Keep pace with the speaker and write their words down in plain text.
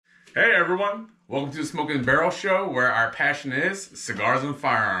Hey everyone, welcome to the Smoking Barrel Show, where our passion is cigars and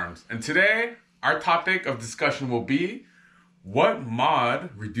firearms. And today, our topic of discussion will be, what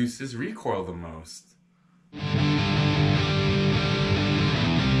mod reduces recoil the most?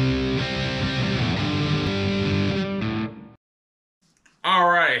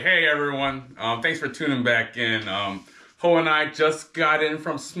 Alright, hey everyone, thanks for tuning back in. Ho and I just got in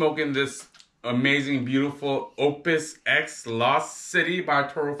from smoking this amazing, beautiful Opus X Lost City by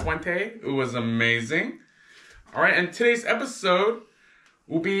Toro Fuente. It was amazing. All right, and today's episode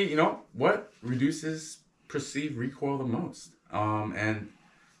will be, what reduces perceived recoil the most. And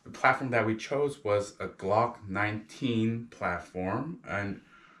the platform that we chose was a Glock 19 platform. And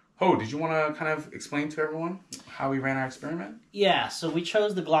Ho, did you want to kind of explain to everyone how we ran our experiment? Yeah, so we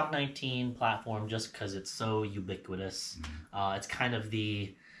chose the Glock 19 platform just because it's so ubiquitous. It's kind of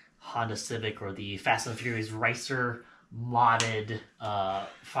the Honda Civic or the Fast and Furious Racer modded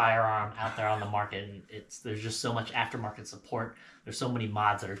firearm out there on the market, and there's just so much aftermarket support. There's so many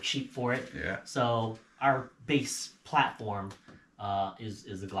mods that are cheap for it. Yeah. So our base platform is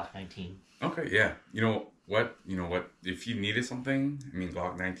the Glock 19. Okay, yeah. You know what? If you needed something,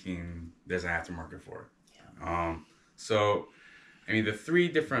 Glock 19, there's an aftermarket for it. Yeah. The three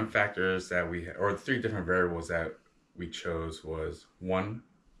different factors that or the three different variables that we chose was one,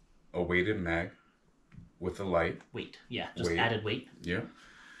 a weighted mag with a light. Weight, yeah, just added weight. Yeah.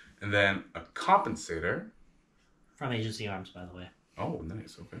 And then a compensator. From Agency Arms, by the way. Oh,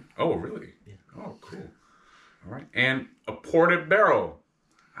 nice, okay. Oh, really? Yeah. Oh, cool. All right. And a ported barrel.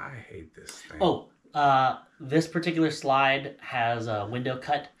 I hate this thing. Oh, this particular slide has a window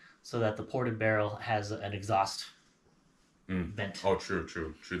cut so that the ported barrel has an exhaust vent. Oh, true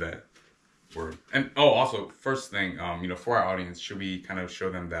that. Word. And also, first thing, for our audience, should we kind of show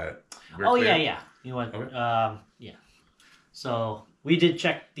them that we're clear? Yeah. You know what? Okay. Yeah. So we did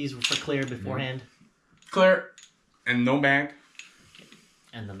check these for clear beforehand. Clear, and no mag.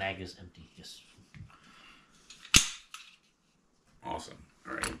 And the mag is empty. Yes. Awesome.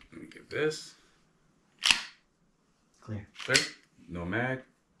 All right. Let me get this. Clear. No mag.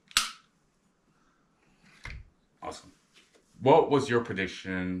 Awesome. What was your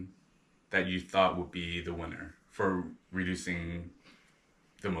prediction that you thought would be the winner for reducing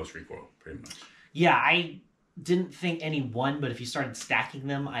the most recoil, pretty much? Yeah, I didn't think any one, but if you started stacking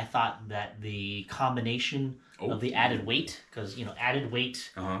them, I thought that the combination of the added weight, because added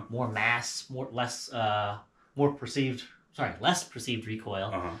weight, more mass, less perceived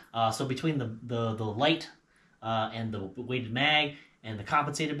recoil. So between the light and the weighted mag and the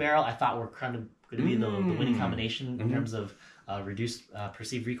compensated barrel, I thought were kind of going to be the winning combination in terms of reduced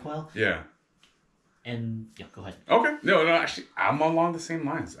perceived recoil. Yeah. And yeah, go ahead. Okay. No, actually, I'm along the same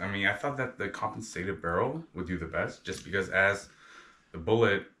lines. I thought that the compensated barrel would do the best, just because as the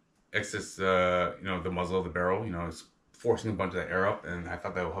bullet exits, the muzzle of the barrel, it's forcing a bunch of the air up, and I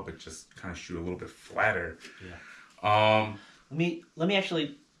thought that would help it just kind of shoot a little bit flatter. Yeah. Let me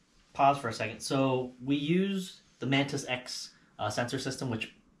actually pause for a second. So we use the Mantis X sensor system,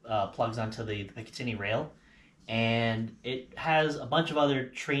 which plugs onto the Picatinny rail, and it has a bunch of other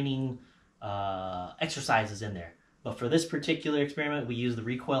training exercises in there. But for this particular experiment, we use the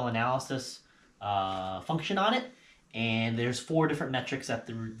recoil analysis function on it, and there's 4 different metrics that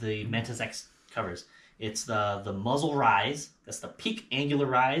the Mantis X covers. It's the muzzle rise, that's the peak angular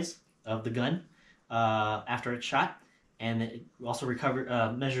rise of the gun after it's shot, and it also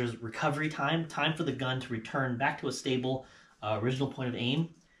measures recovery time for the gun to return back to a stable original point of aim,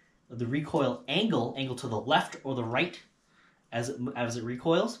 the recoil angle to the left or the right as it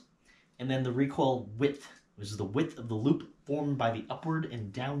recoils, and then the recoil width, which is the width of the loop formed by the upward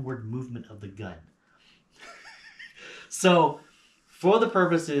and downward movement of the gun. So, for the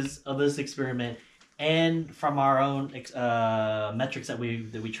purposes of this experiment and from our own metrics that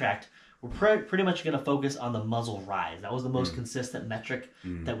we tracked, we're pretty much going to focus on the muzzle rise. That was the most consistent metric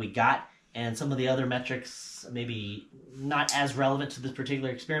that we got, and some of the other metrics maybe not as relevant to this particular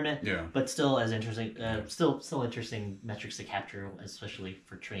experiment, but still as interesting. Still interesting metrics to capture, especially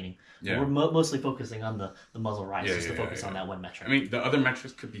for training. Yeah. We're mostly focusing on the muzzle rise, just to focus on that one metric. The other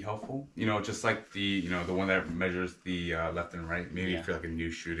metrics could be helpful. Just like the one that measures the left and right. Maybe if you're like a new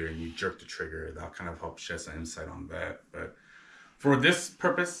shooter and you jerk the trigger, that'll kind of help shed some insight on that. But for this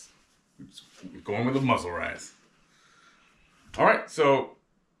purpose, we're going with the muzzle rise. All right, so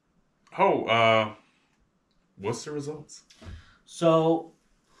what's the results? So,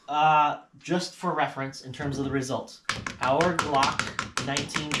 just for reference, in terms of the results, our Glock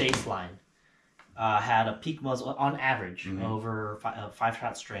 19 baseline had a peak muzzle, on average, over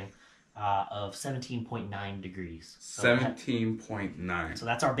 5-shot string, of 17.9 degrees. So 17.9. So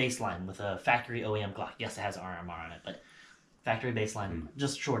that's our baseline with a factory OEM Glock. Yes, it has RMR on it, but factory baseline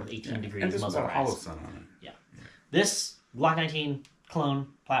just short of 18 degrees and this muzzle was a rise. hollow sun on it. Yeah. This Glock 19 clone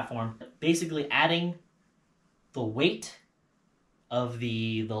platform, basically adding the weight of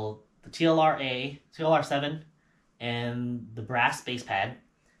the TLR-A, TLR-7, and the brass base pad.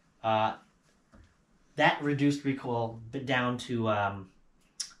 That reduced recoil down to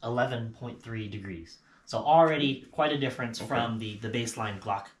 11.3 degrees. So already quite a difference from the baseline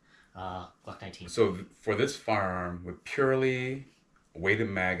Glock 19. So for this firearm, with purely weighted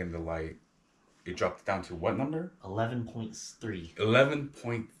mag and the light, it dropped down to what number? 11.3.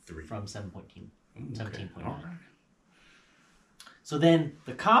 11.3. From 17.9. Okay. All right. So then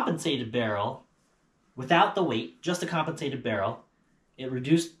the compensated barrel, without the weight, just a compensated barrel, it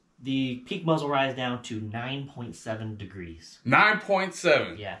reduced the peak muzzle rise down to 9.7 degrees.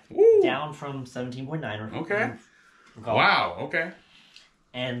 9.7. Yeah. Woo. Down from 17.9. Okay. Wow. Okay.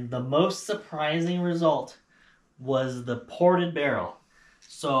 And the most surprising result was the ported barrel.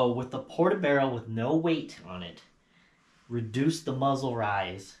 So with the ported barrel with no weight on it, reduced the muzzle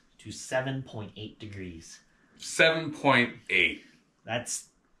rise to 7.8 degrees. 7.8. That's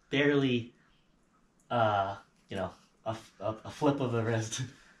barely, a flip of the wrist.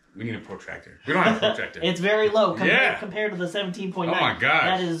 We need a protractor. We don't have a protractor. It's very low compared to the 17.9. Oh my gosh.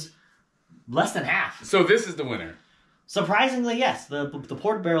 That is less than half. So this is the winner. Surprisingly, yes. The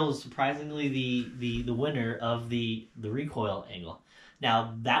ported barrel is surprisingly the winner of the recoil angle.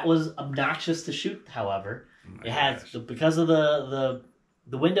 Now, that was obnoxious to shoot, however. It had, because of the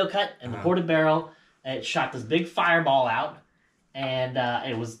window cut and the ported barrel, it shot this big fireball out, and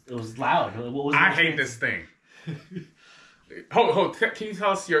it was loud. I hate this thing. Hold. Can you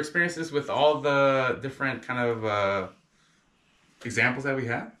tell us your experiences with all the different kind of examples that we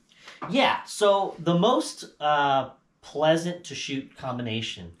have? Yeah. So the most pleasant to shoot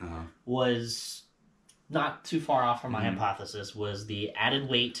combination was not too far off from my hypothesis. Was the added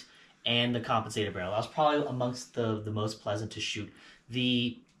weight and the compensated barrel. That was probably amongst the most pleasant to shoot.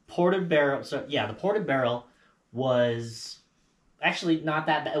 The ported barrel. So yeah, the ported barrel was actually not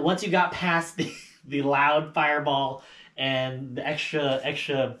that bad. Once you got past the loud fireball and the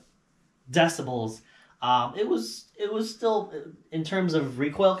extra decibels, it was still, in terms of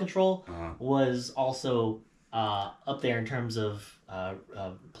recoil control, was also up there in terms of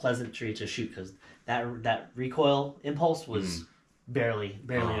pleasantry to shoot, because that recoil impulse was barely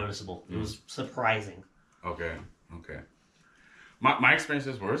noticeable. It was surprising. Okay. My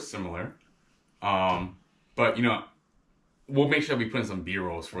experiences were similar, but we'll make sure we put in some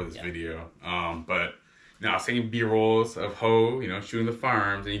B-rolls for this video. But I was taking B-rolls of Ho, shooting the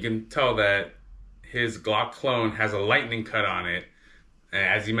firearms, and you can tell that his Glock clone has a lightning cut on it. And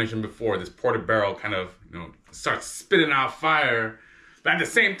as you mentioned before, this ported barrel kind of, starts spitting out fire. But at the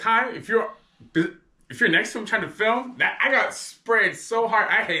same time, if you're next to him trying to film, I got sprayed so hard.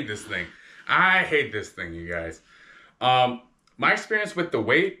 I hate this thing. You guys. My experience with the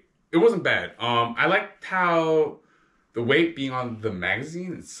weight, it wasn't bad. I liked how the weight being on the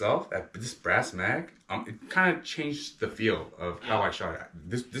magazine itself, this brass mag, it kind of changed the feel of how I shot it.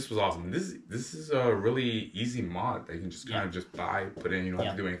 This was awesome. This is a really easy mod that you can just kind of just buy, put in. You don't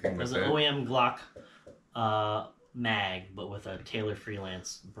have to do anything with it. It was an OEM Glock mag, but with a Taylor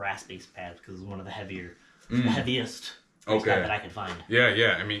Freelance brass base pad, because it was one of the heaviest base pad that I could find.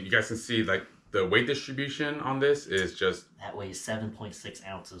 Yeah. I mean, you guys can see the weight distribution on this is just... That weighs 7.6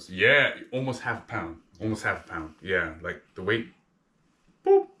 ounces. Yeah, almost half a pound. Yeah, the weight...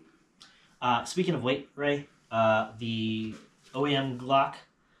 Boop. Speaking of weight, Ray, the OEM Glock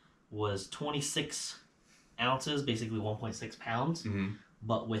was 26 ounces, basically 1.6 pounds.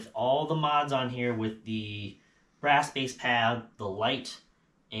 But with all the mods on here, with the brass base pad, the light,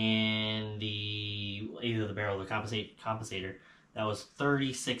 and either the barrel or the compensator, that was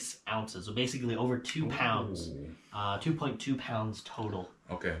 36 ounces. So basically over 2 pounds, 2.2 pounds total.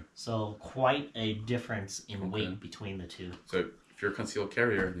 Okay. So quite a difference in weight between the two. So if you're a concealed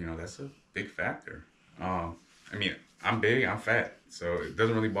carrier, that's a big factor. I mean, I'm big, I'm fat, so it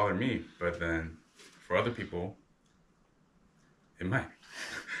doesn't really bother me. But then for other people, it might.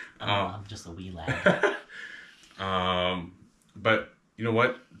 I'm just a wee lad. But you know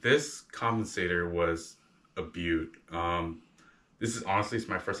what? This compensator was a beaut. This is honestly, it's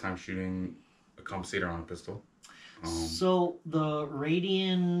my first time shooting a compensator on a pistol. So the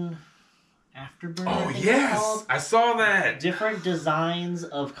Radian Afterburner. Oh yes, I saw that. Different designs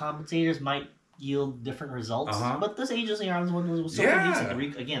of compensators might yield different results, but this Agency Arms one was so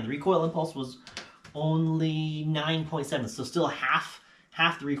decent. Again, the recoil impulse was only 9.7, so still half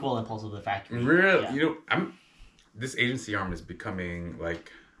half the recoil impulse of the factory. Really? Yeah. You know, this agency arm is becoming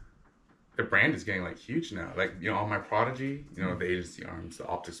like, the brand is getting like huge now. Like, you know, all my Prodigy, you know, the agency arms, the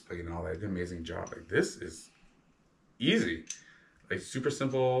optics plate and all that, did an amazing job. Like, this is easy. Like, super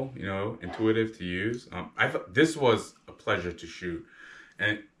simple, you know, intuitive to use. This was a pleasure to shoot.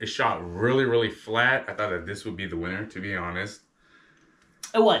 And it shot really, really flat. I thought that this would be the winner, to be honest.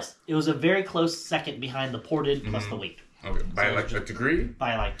 It was. It was a very close second behind the ported plus the weight. Okay, by so like a degree?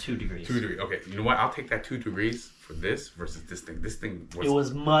 By like 2 degrees. 2 degrees. Okay, you know what? I'll take that 2 degrees for this versus this thing. This thing was... It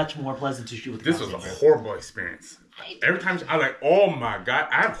was much more pleasant to shoot with this was a horrible experience. Every time I was like, oh my God.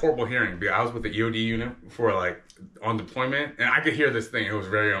 I have horrible hearing because I was with the EOD unit for like on deployment and I could hear this thing. It was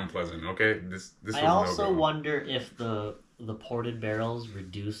very unpleasant, okay? This was I also wonder if the ported barrels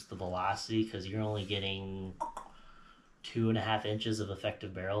reduce the velocity because you're only getting 2.5 inches of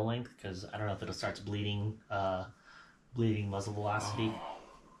effective barrel length because I don't know if it starts bleeding muzzle velocity.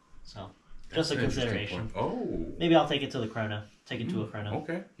 So, just a consideration. Oh. Maybe I'll take it to the chrono. Take it to a chrono.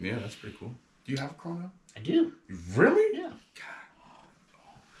 Okay. Yeah, that's pretty cool. Do you have a chrono? I do. Really? Yeah.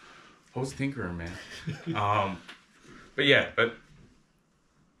 God. Host tinkerer, man. But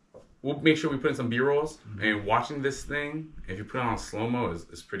we'll make sure we put in some B-rolls. And watching this thing, if you put it on slow-mo,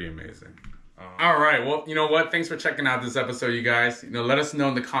 is pretty amazing. All right. Well, you know what? Thanks for checking out this episode, you guys. You know, let us know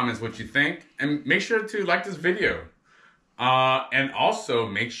in the comments what you think. And make sure to like this video. And also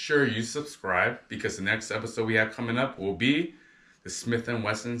make sure you subscribe because the next episode we have coming up will be the Smith &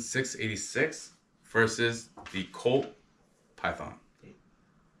 Wesson 686 versus the Colt Python.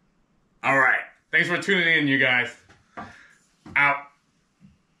 All right. Thanks for tuning in, you guys. Out.